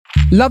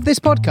Love this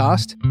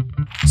podcast?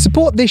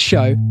 Support this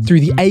show through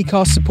the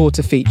Acast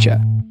supporter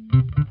feature.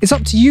 It's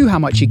up to you how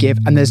much you give,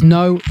 and there's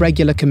no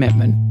regular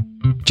commitment.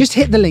 Just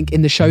hit the link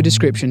in the show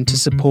description to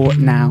support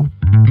now.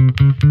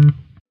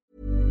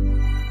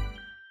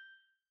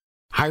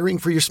 Hiring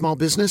for your small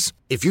business?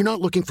 If you're not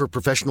looking for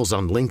professionals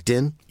on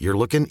LinkedIn, you're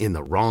looking in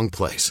the wrong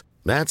place.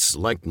 That's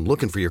like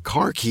looking for your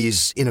car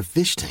keys in a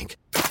fish tank.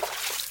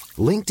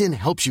 LinkedIn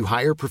helps you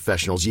hire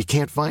professionals you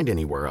can't find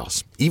anywhere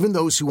else, even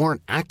those who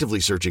aren't actively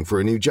searching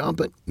for a new job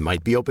but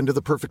might be open to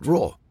the perfect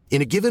role.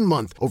 In a given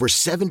month, over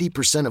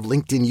 70% of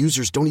LinkedIn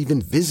users don't even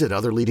visit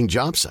other leading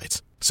job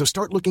sites. So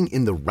start looking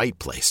in the right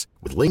place.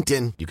 With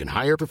LinkedIn, you can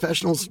hire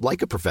professionals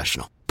like a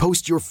professional.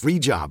 Post your free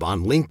job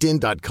on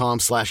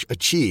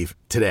linkedin.com/achieve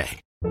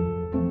today.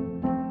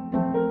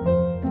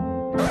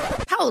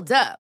 Hold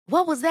up.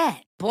 What was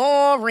that?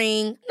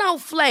 Boring. No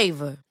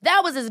flavor.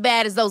 That was as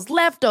bad as those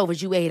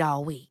leftovers you ate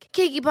all week.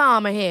 Keke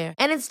Palmer here.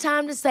 And it's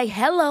time to say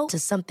hello to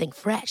something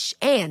fresh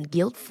and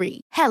guilt-free.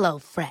 Hello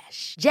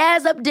Fresh.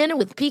 Jazz up dinner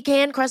with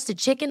pecan-crusted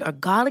chicken or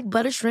garlic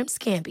butter shrimp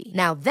scampi.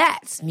 Now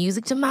that's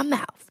music to my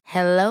mouth.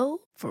 Hello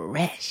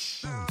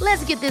Fresh.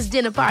 Let's get this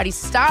dinner party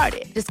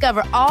started.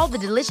 Discover all the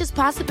delicious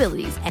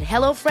possibilities at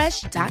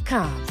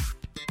HelloFresh.com.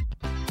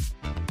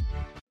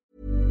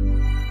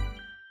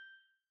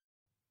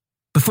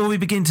 Before we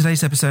begin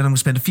today's episode, I'm going to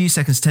spend a few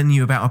seconds telling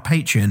you about our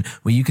Patreon,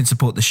 where you can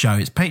support the show.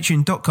 It's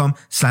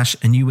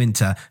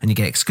patreon.com/anewwinter, and you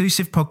get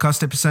exclusive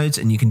podcast episodes,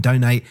 and you can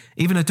donate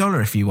even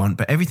 $1 if you want,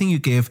 but everything you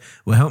give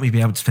will help me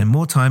be able to spend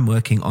more time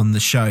working on the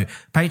show.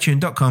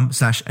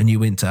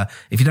 Patreon.com/anewwinter.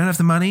 If you don't have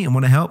the money and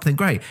want to help, then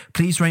great.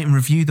 Please rate and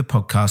review the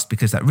podcast,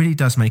 because that really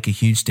does make a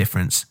huge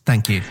difference.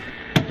 Thank you.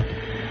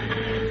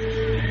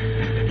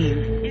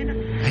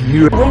 And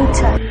you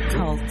Winter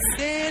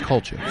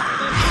culture.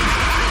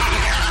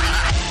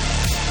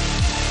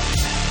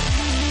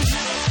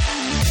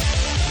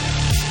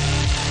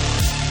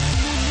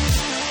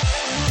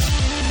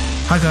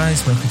 Hi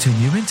guys, welcome to a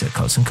new winter,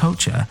 Cults and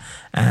Culture.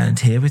 And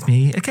here with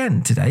me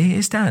again today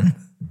is Dan.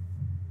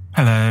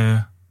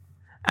 Hello.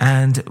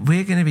 And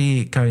we're going to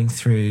be going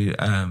through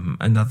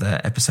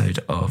another episode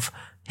of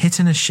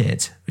Hit and a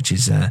Shit, which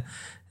is a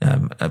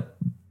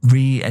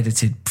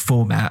re-edited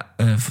format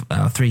of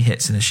our 3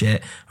 hits and a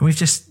shit. And we've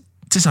just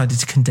decided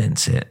to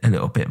condense it a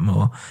little bit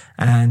more.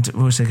 And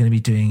we're also going to be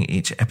doing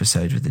each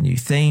episode with a new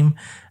theme.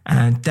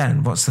 And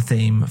Dan, what's the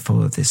theme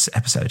for this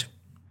episode?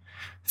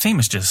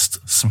 Theme is just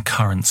some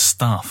current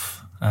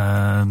stuff,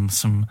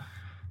 some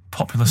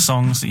popular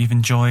songs that you've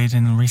enjoyed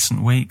in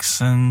recent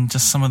weeks, and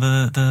just some of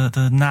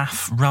the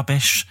naff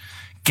rubbish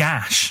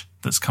gash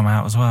that's come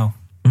out as well.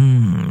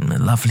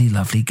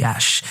 Lovely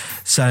gash.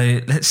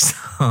 So let's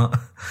start.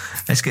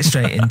 Let's get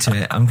straight into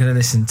it. I'm going to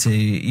listen to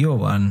your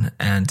one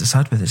and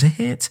decide whether it's a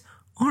hit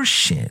or a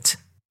shit.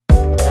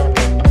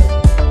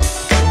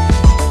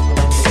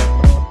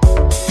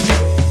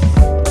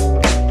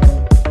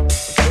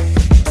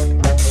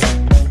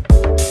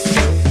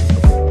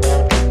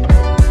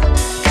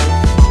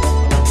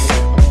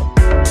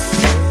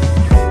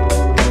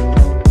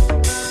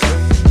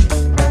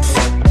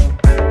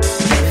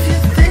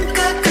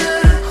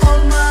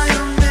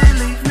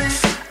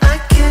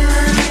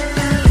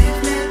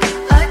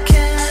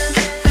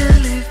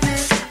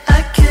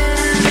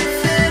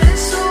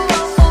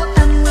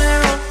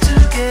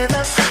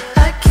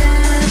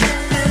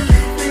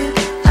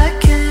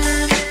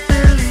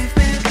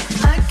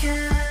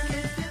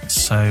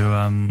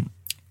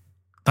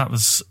 That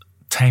was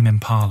Tame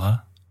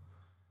Impala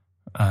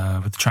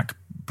with the track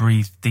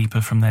Breathe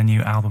Deeper from their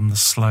new album, The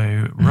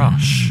Slow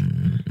Rush.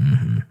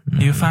 Are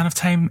you a fan of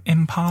Tame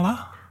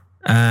Impala?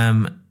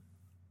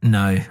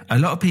 No. A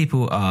lot of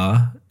people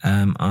are.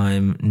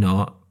 I'm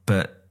not,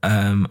 but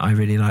I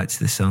really liked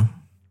this song.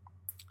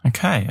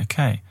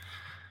 Okay.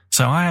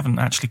 So I haven't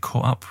actually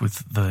caught up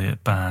with the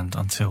band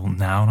until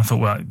now, and I thought,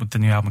 well, with the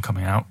new album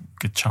coming out,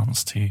 good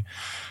chance to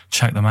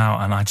check them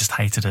out, and I just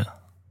hated it.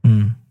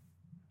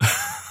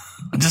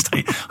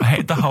 I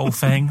hated the whole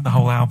thing, the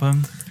whole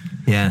album.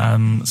 Yeah.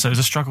 So it was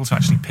a struggle to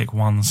actually pick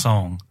one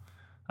song,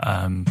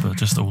 but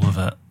just all of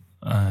it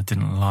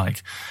didn't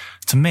like.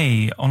 To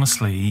me,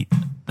 honestly,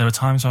 there were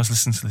times I was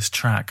listening to this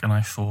track and I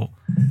thought,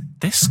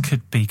 this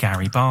could be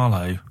Gary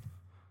Barlow.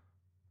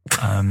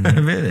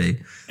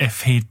 Really?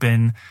 If he'd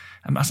been...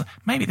 I was like,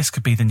 maybe this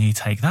could be the new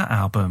Take That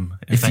album.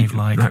 If they've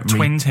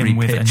twinned him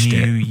with a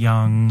new,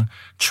 young,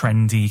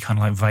 trendy, kind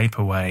of like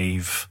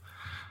vaporwave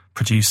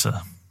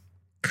producer.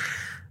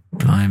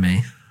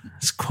 Blimey.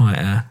 It's quite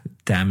a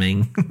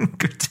damning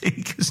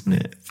critique, isn't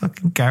it?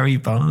 Fucking Gary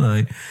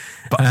Barlow.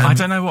 But I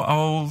don't know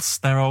what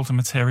their older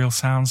material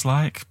sounds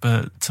like,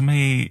 but to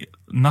me,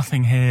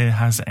 nothing here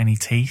has any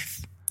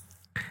teeth.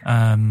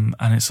 And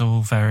it's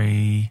all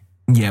very...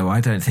 Yeah, well, I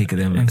don't think of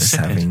them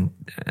insipid. as having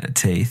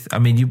teeth. I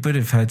mean, you would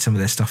have heard some of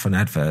their stuff on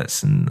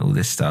adverts and all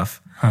this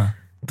stuff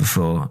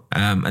before.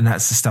 And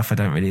that's the stuff I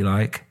don't really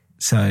like.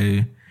 So...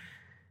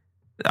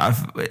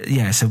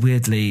 so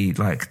weirdly,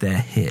 like their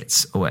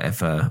hits or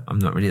whatever, I'm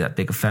not really that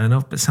big a fan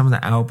of, but some of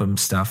the album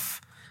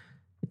stuff,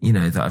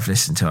 that I've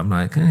listened to, I'm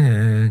like,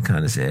 kind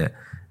of see it.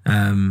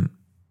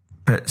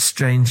 But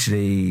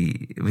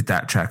strangely, with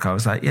that track, I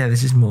was like, yeah,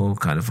 this is more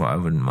kind of what I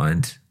wouldn't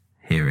mind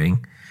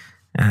hearing.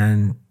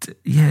 And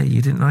yeah,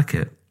 you didn't like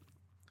it.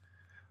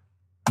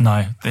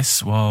 No,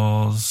 this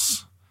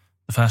was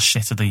the first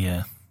shit of the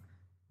year.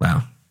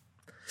 Wow.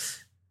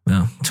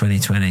 Well,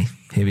 2020.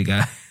 Here we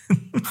go.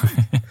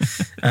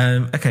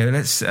 Okay, well,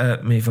 let's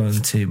move on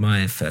to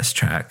my first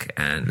track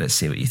and let's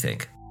see what you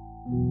think.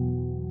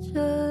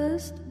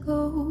 Just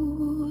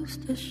goes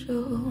to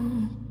show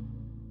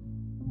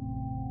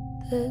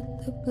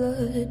that the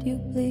blood you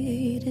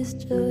bleed is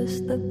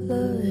just the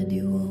blood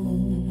you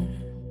own.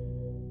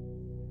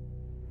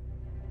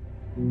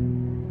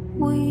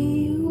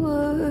 We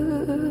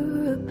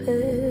were a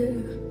pair,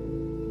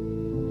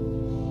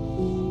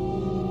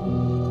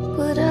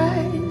 but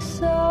I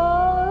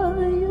saw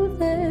you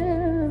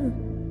there.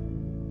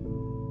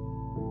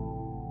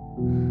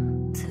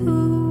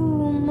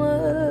 Too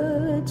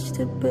much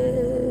to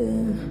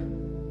bear.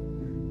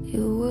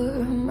 You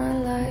were my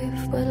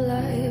life, but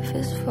life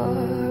is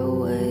far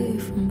away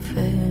from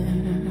fair.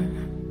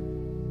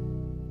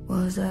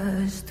 Was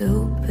I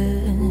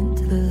stupid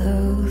to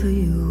love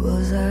you?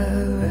 Was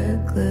I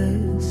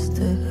reckless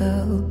to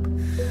help?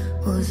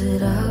 Was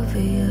it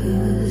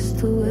obvious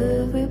to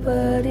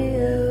everybody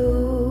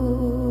else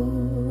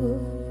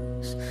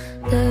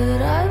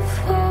that I've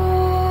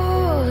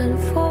fallen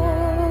for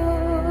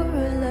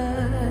a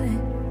lie?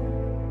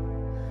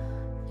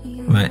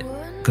 Right,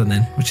 go on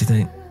then. What do you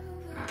think?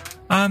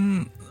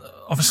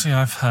 Obviously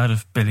I've heard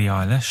of Billie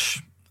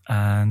Eilish,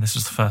 and this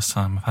was the first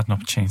time I've had an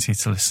opportunity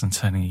to listen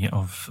to any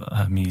of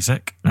her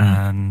music,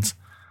 and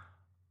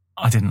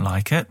I didn't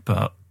like it,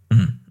 but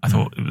I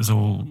thought it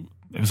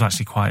was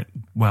actually quite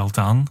well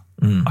done.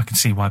 I can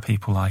see why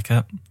people like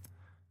it.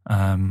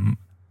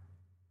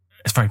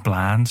 It's very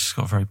bland. She's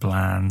got a very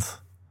bland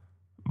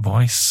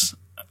voice,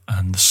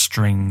 and the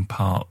string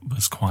part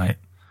was quite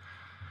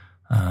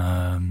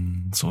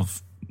sort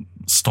of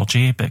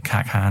stodgy, a bit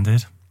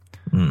cack-handed.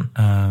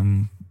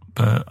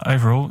 But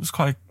overall, it was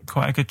quite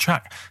a good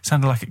track.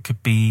 Sounded like it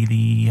could be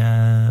the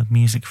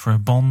music for a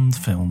Bond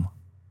film.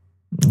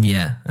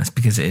 Yeah, that's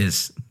because it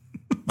is.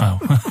 Oh.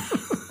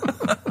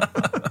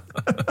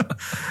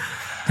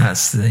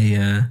 That's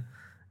the...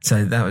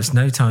 so that was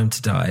No Time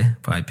to Die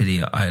by Billie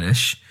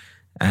Eilish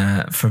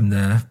from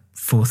the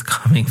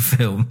forthcoming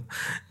film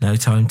No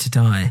Time to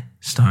Die,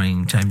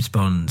 starring James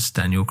Bond's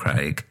Daniel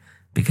Craig,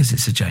 because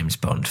it's a James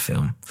Bond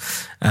film.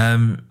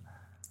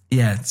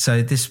 Yeah,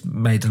 so this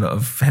made a lot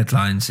of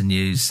headlines and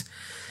news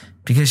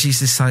because she's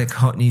this like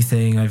hot new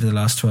thing over the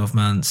last 12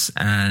 months,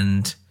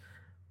 and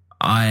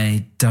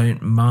I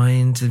don't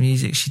mind the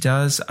music she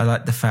does. I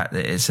like the fact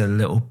that it's a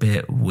little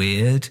bit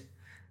weird.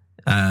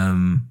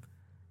 And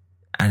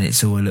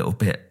it's all a little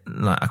bit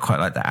like, I quite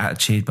like the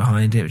attitude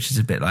behind it, which is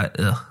a bit like,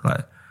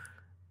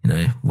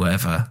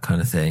 whatever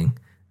kind of thing.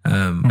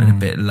 And a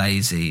bit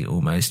lazy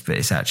almost, but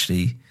it's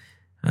actually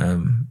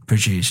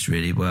produced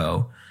really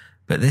well.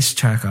 But this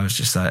track, I was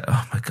just like,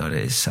 oh my God,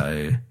 it is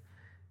so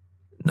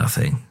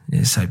nothing.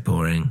 It's so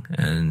boring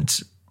and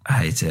I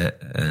hate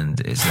it and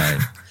it's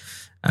lame.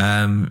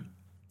 And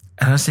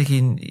I was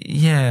thinking,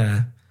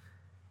 yeah,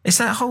 it's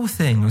that whole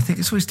thing. I think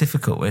it's always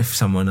difficult if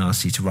someone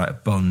asks you to write a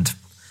Bond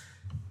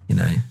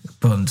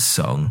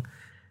song,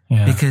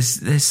 because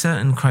there's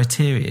certain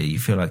criteria you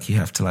feel like you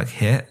have to like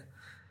hit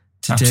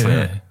to Absolutely. do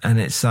it. And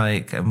it's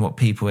like, and what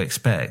people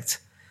expect.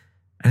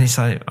 And it's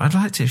like, I'd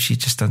like to if she'd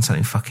just done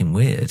something fucking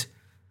weird,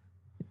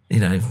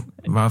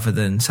 rather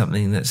than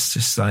something that's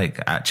just like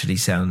actually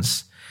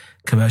sounds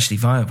commercially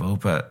viable.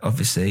 But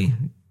obviously,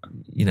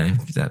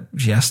 that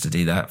she has to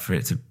do that for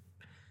it to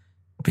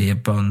be a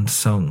Bond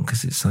song,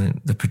 because it's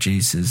like the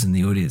producers and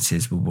the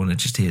audiences will want to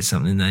just hear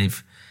something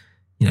they've,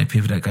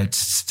 people don't go to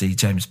see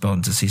James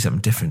Bond to see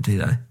something different, do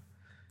they?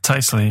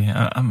 Totally.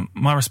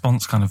 My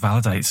response kind of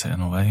validates it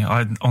in a way.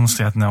 I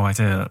honestly had no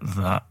idea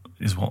that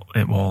is what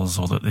it was,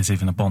 or that there's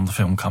even a Bond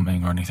film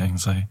coming or anything.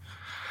 So it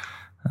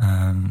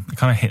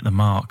kind of hit the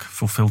mark,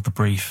 fulfilled the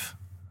brief.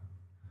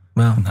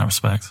 Well, in that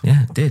respect.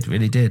 Yeah, it did,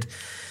 really did.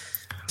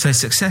 So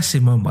success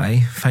in one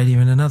way, failure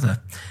in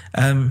another.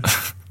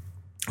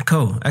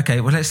 Cool.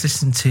 Okay, well, let's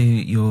listen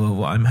to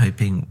what I'm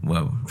hoping,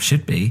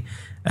 should be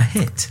a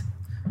hit.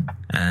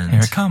 And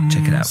here it comes.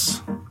 Check it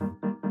out.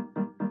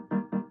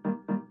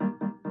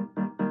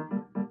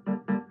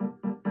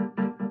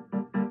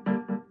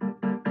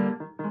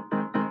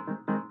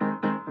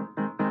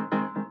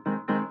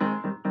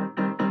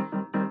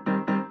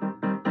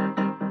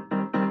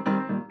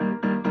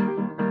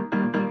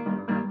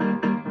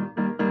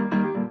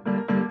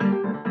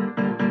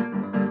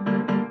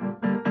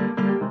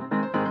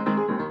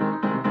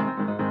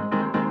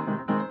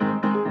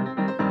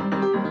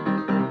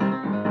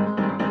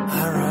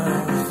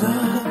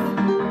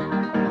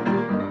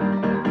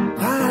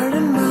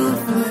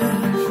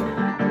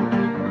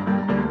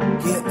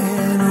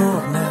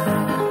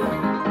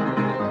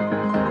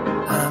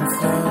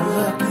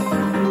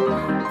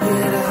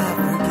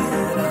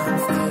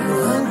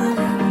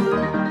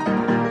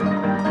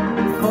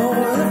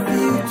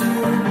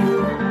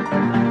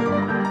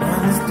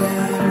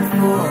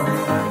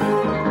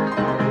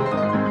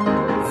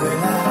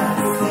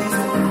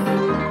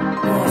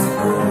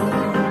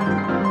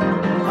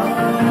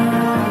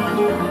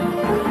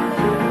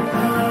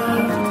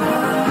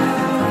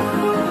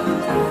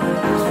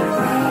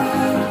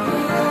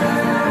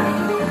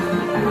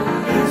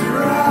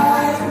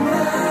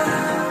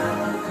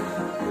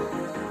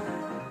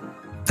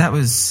 that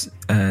was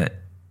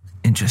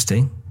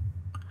interesting.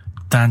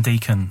 Dan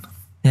Deacon.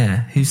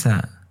 Yeah, who's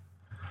that?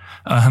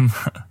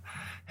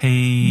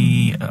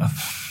 He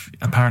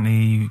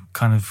apparently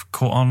kind of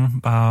caught on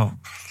about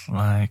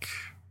like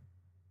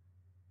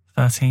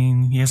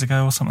 13 years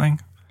ago or something.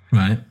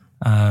 Right.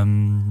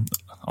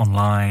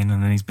 Online,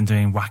 and then he's been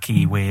doing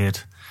wacky, weird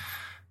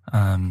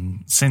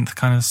synth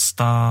kind of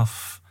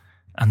stuff.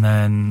 And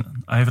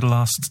then over the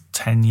last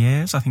 10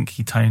 years, I think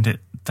he toned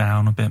it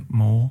down a bit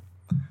more.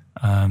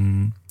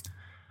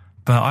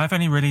 But I've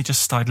only really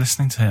just started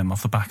listening to him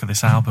off the back of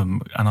this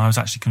album, and I was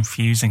actually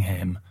confusing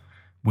him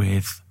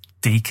with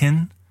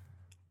Deacon,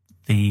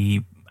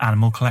 the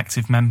Animal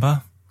Collective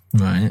member.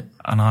 Right.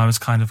 And I was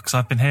kind of, because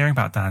I've been hearing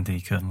about Dan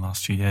Deacon the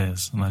last few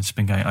years, and I've just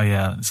been going, oh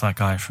yeah, it's that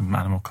guy from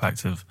Animal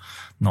Collective,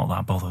 not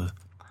that bothered.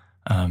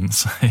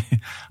 So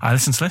I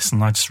listened to this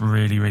and I just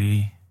really,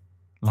 really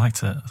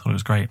liked it. I thought it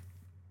was great.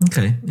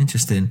 Okay,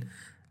 interesting.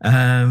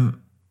 Yeah,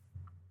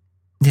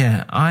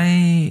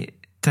 I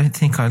don't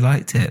think I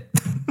liked it.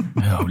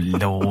 Oh,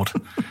 Lord.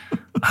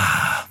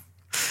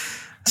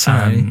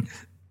 Sorry.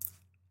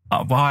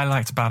 What I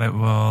liked about it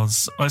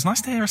was, well, it's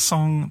nice to hear a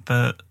song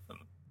that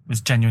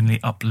was genuinely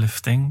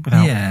uplifting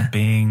without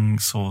being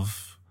sort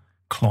of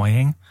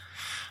cloying.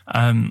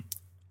 And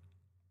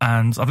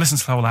I've listened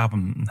to the whole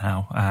album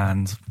now,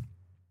 and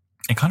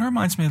it kind of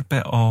reminds me a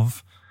bit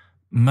of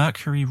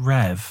Mercury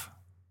Rev,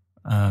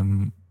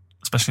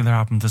 especially their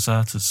album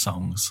Deserters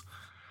songs,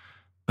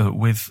 but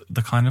with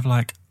the kind of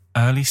like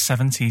early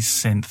 70s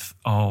synth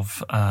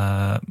of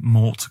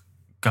Mort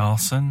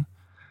Garson.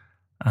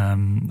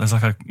 There's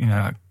like a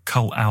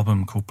cult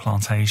album called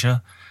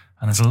Plantasia,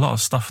 and there's a lot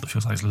of stuff that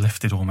feels like it's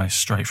lifted almost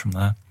straight from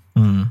there.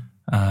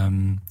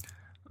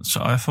 So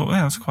I thought,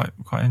 yeah, it was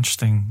quite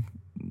interesting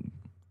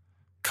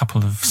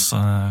couple of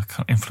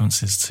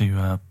influences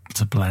to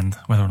blend.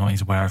 Whether or not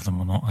he's aware of them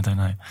or not, I don't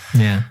know.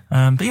 Yeah.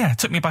 But yeah, it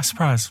took me by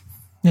surprise.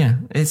 Yeah,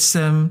 it's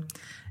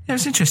it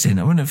was interesting.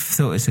 I wouldn't have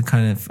thought it was a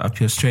kind of up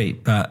your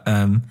street, but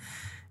yeah,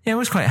 it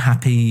was quite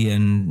happy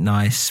and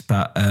nice.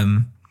 But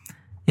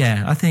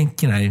yeah, I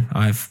think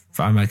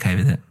I'm okay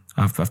with it.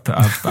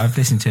 I've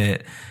listened to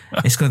it.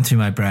 It's gone through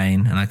my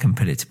brain, and I can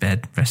put it to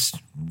bed. Rest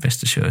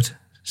assured,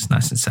 it's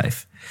nice and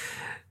safe.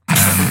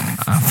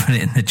 I'll put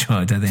it in the drawer.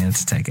 I don't think I have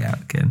to take it out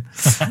again.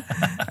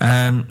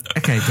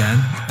 Okay,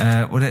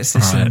 Dan. Well, let's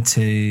listen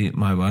to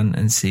my one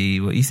and see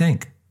what you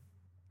think.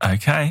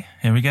 Okay,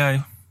 here we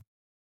go.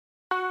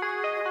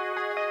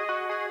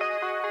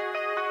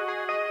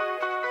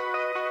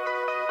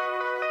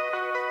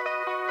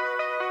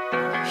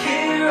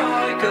 Here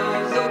I go,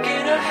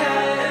 looking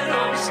ahead,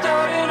 I'm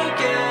starting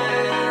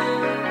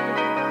again.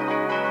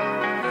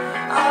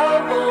 I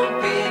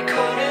won't be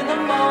caught in the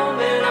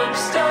moment, I'm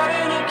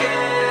starting again.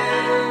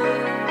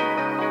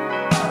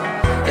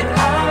 And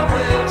I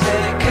will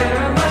take care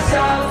of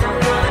myself, I'm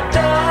not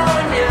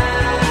done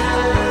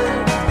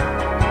yet.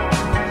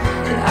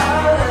 And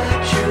I'll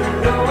let you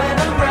know when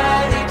I'm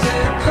ready to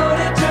put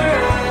it to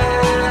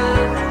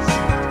rest.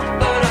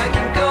 But I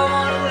can go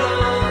on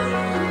alone,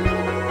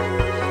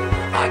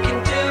 I can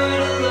do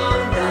it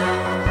alone now.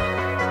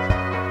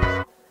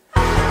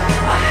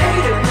 I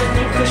hate it when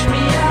you push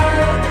me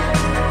out,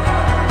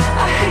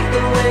 I hate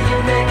the way you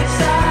make it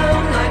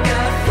sound like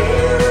I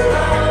feel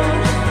alone,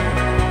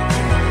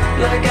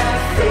 like I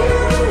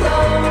feel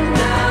alone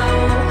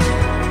now.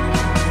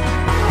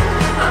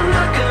 I'm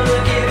not gonna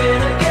give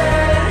in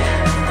again,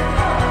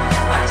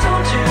 I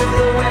told you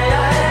the way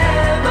I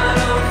am. I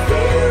don't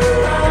feel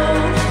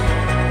alone,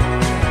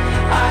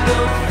 I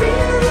don't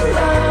feel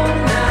alone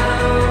now.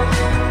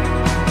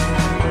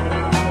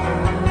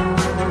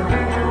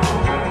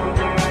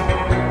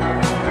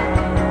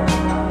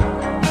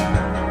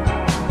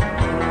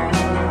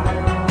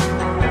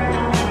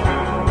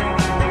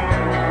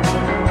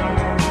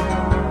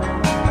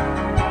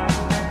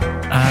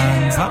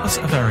 And that was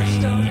a very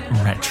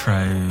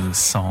retro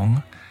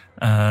song.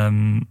 I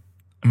mean,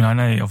 I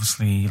know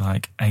obviously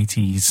like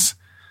 80s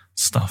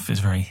stuff is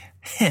very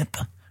hip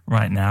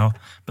right now,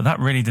 but that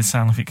really did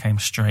sound like it came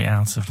straight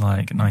out of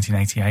like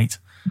 1988.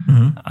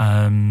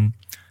 And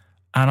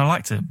I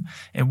liked it.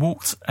 It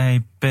walked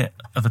a bit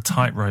of a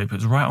tightrope. It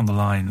was right on the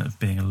line of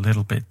being a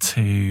little bit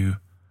too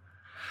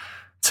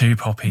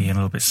poppy and a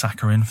little bit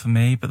saccharine for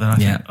me. But then I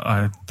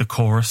think the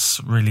chorus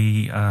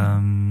really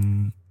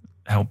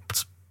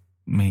helped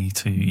me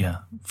to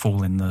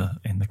fall in the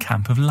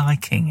camp of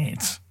liking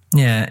it.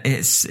 Yeah,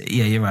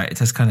 you're right. It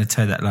does kind of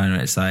toe that line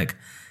where it's like,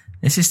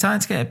 this is starting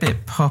to get a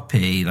bit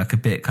poppy, like a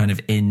bit kind of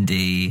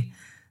indie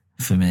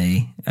for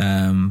me.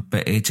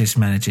 But it just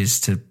manages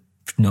to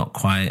not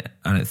quite,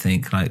 I don't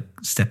think, like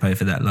step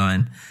over that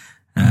line.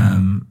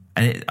 And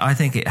I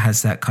think it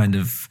has that kind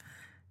of,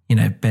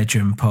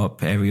 bedroom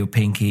pop, Ariel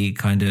Pinky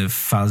kind of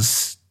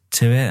fuzz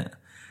to it,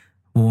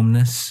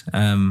 warmness.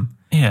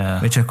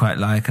 Which I quite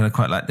like. And I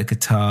quite like the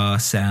guitar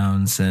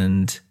sounds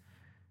and,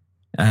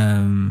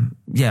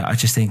 I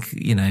just think,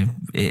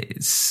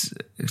 it's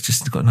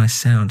just got a nice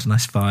sound, a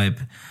nice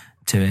vibe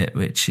to it,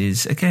 which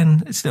is,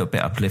 again, it's a little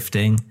bit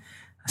uplifting,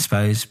 I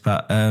suppose.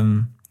 But,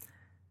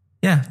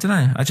 yeah, don't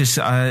know.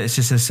 It's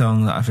just a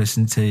song that I've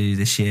listened to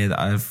this year that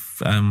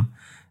I've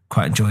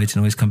quite enjoyed and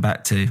always come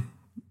back to.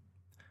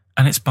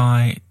 And it's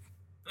by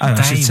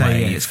I should say,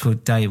 Daywave. yeah, it's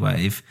called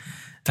Daywave.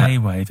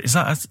 Daywave. Is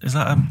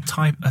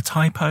that a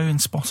typo in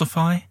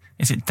Spotify?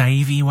 Is it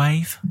Davy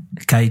Wave?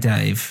 K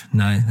Dave.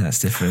 No, that's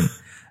different.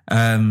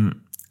 And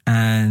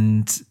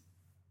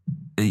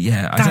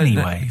yeah, Danny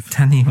know. Wave.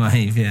 Danny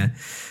Wave, yeah.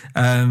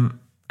 And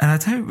I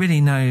don't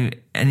really know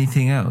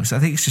anything else. I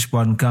think it's just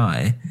one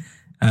guy.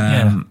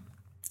 And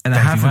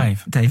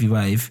Davy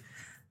Wave.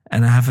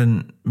 And I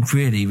haven't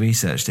really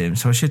researched him,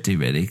 so I should do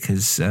really,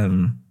 because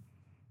I'm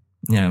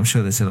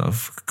sure there's a lot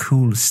of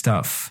cool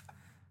stuff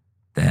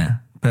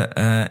there. But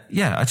I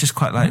just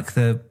quite like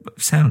the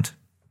sound.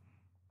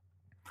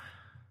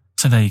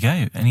 So there you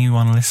go.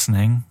 Anyone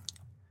listening,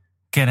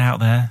 get out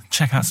there,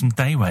 check out some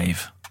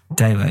Daywave.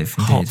 Daywave,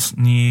 indeed. Hot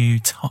new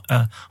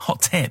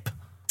hot tip.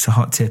 It's a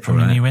hot tip, from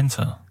right? the new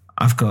winter.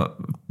 I've got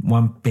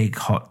one big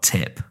hot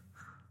tip,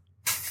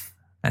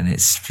 and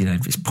it's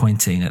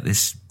pointing at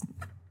this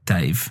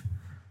Dave,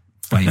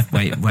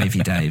 wavy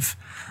Dave.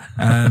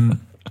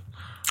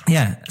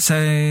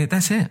 So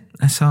that's it.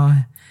 That's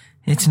our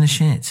hit and a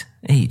shit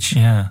each.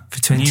 Yeah,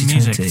 for 2020. New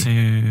music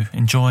to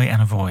enjoy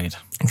and avoid.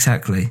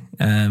 Exactly.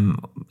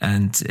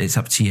 And it's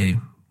up to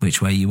you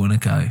which way you want to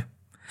go.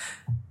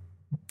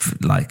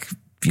 Like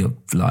your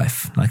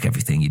life, like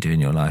everything you do in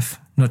your life.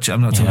 I'm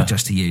not talking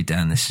just to you,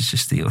 Dan. This is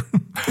just the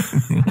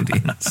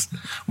audience.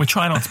 We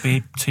try not to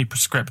be too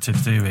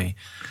prescriptive, do we?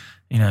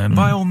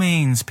 By all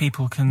means,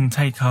 people can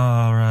take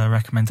our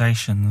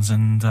recommendations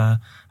and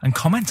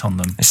comment on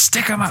them.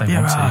 Stick them up your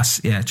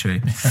ass. Yeah,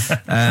 true.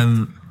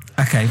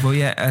 Okay, well,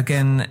 yeah,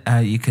 again,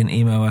 you can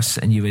email us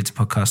at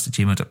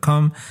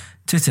newwinterpodcast@gmail.com,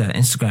 Twitter,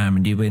 Instagram,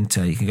 and New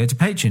Winter. You can go to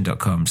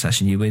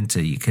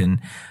patreon.com/newwinter. You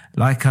can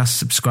like us,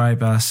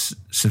 subscribe us.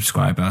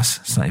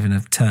 It's not even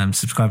a term.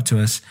 Subscribe to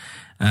us.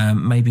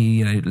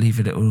 Maybe, leave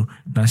a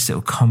nice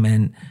little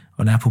comment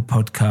on Apple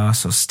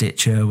Podcasts or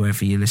Stitcher,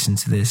 wherever you listen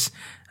to this.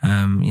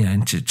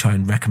 And to try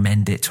and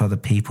recommend it to other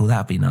people.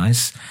 That'd be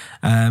nice.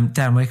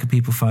 Dan, where can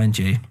people find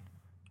you?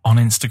 On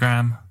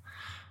Instagram,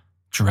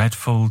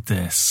 Dreadful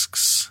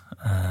Discs,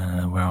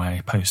 where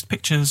I post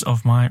pictures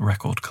of my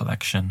record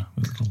collection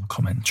with little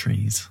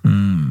commentaries.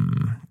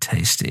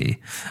 Tasty.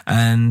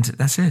 And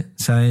that's it.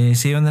 So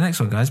see you on the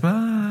next one, guys.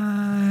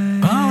 Bye.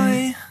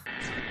 Bye.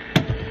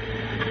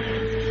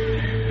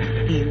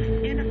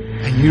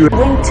 And you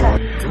Winter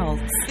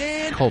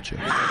culture.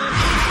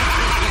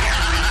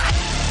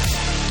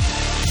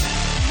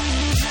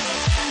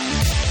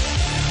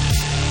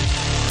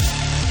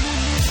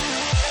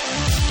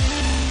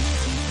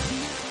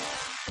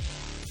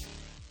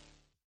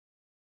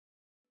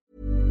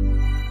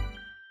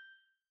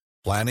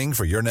 Planning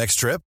for your next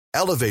trip?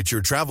 Elevate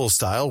your travel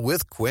style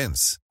with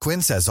Quince.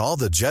 Quince has all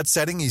the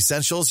jet-setting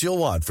essentials you'll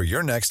want for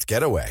your next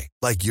getaway,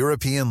 like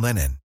European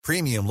linen,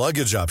 premium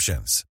luggage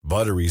options,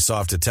 buttery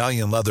soft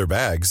Italian leather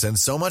bags, and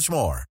so much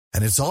more.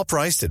 And it's all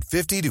priced at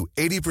 50 to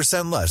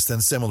 80% less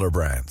than similar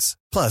brands.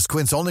 Plus,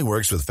 Quince only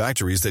works with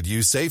factories that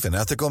use safe and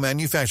ethical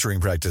manufacturing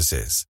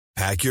practices.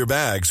 Pack your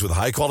bags with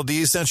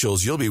high-quality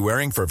essentials you'll be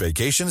wearing for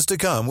vacations to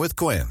come with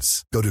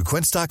Quince. Go to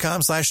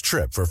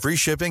quince.com/trip for free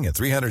shipping and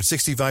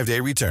 365-day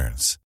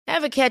returns.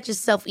 Ever catch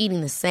yourself eating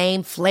the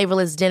same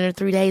flavorless dinner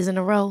 3 days in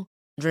a row?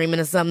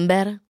 Dreaming of something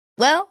better?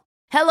 Well,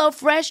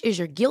 HelloFresh is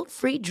your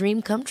guilt-free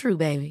dream come true,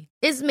 baby.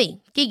 It's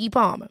me, Keke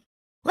Palmer.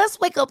 Let's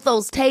wake up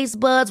those taste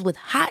buds with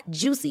hot,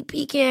 juicy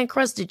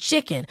pecan-crusted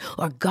chicken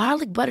or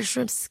garlic butter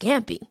shrimp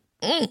scampi.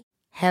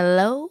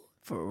 Hello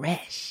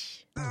Fresh.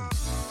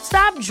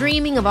 Stop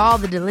dreaming of all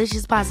the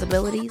delicious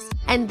possibilities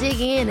and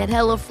dig in at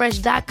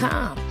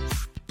HelloFresh.com.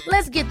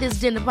 Let's get this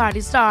dinner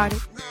party started.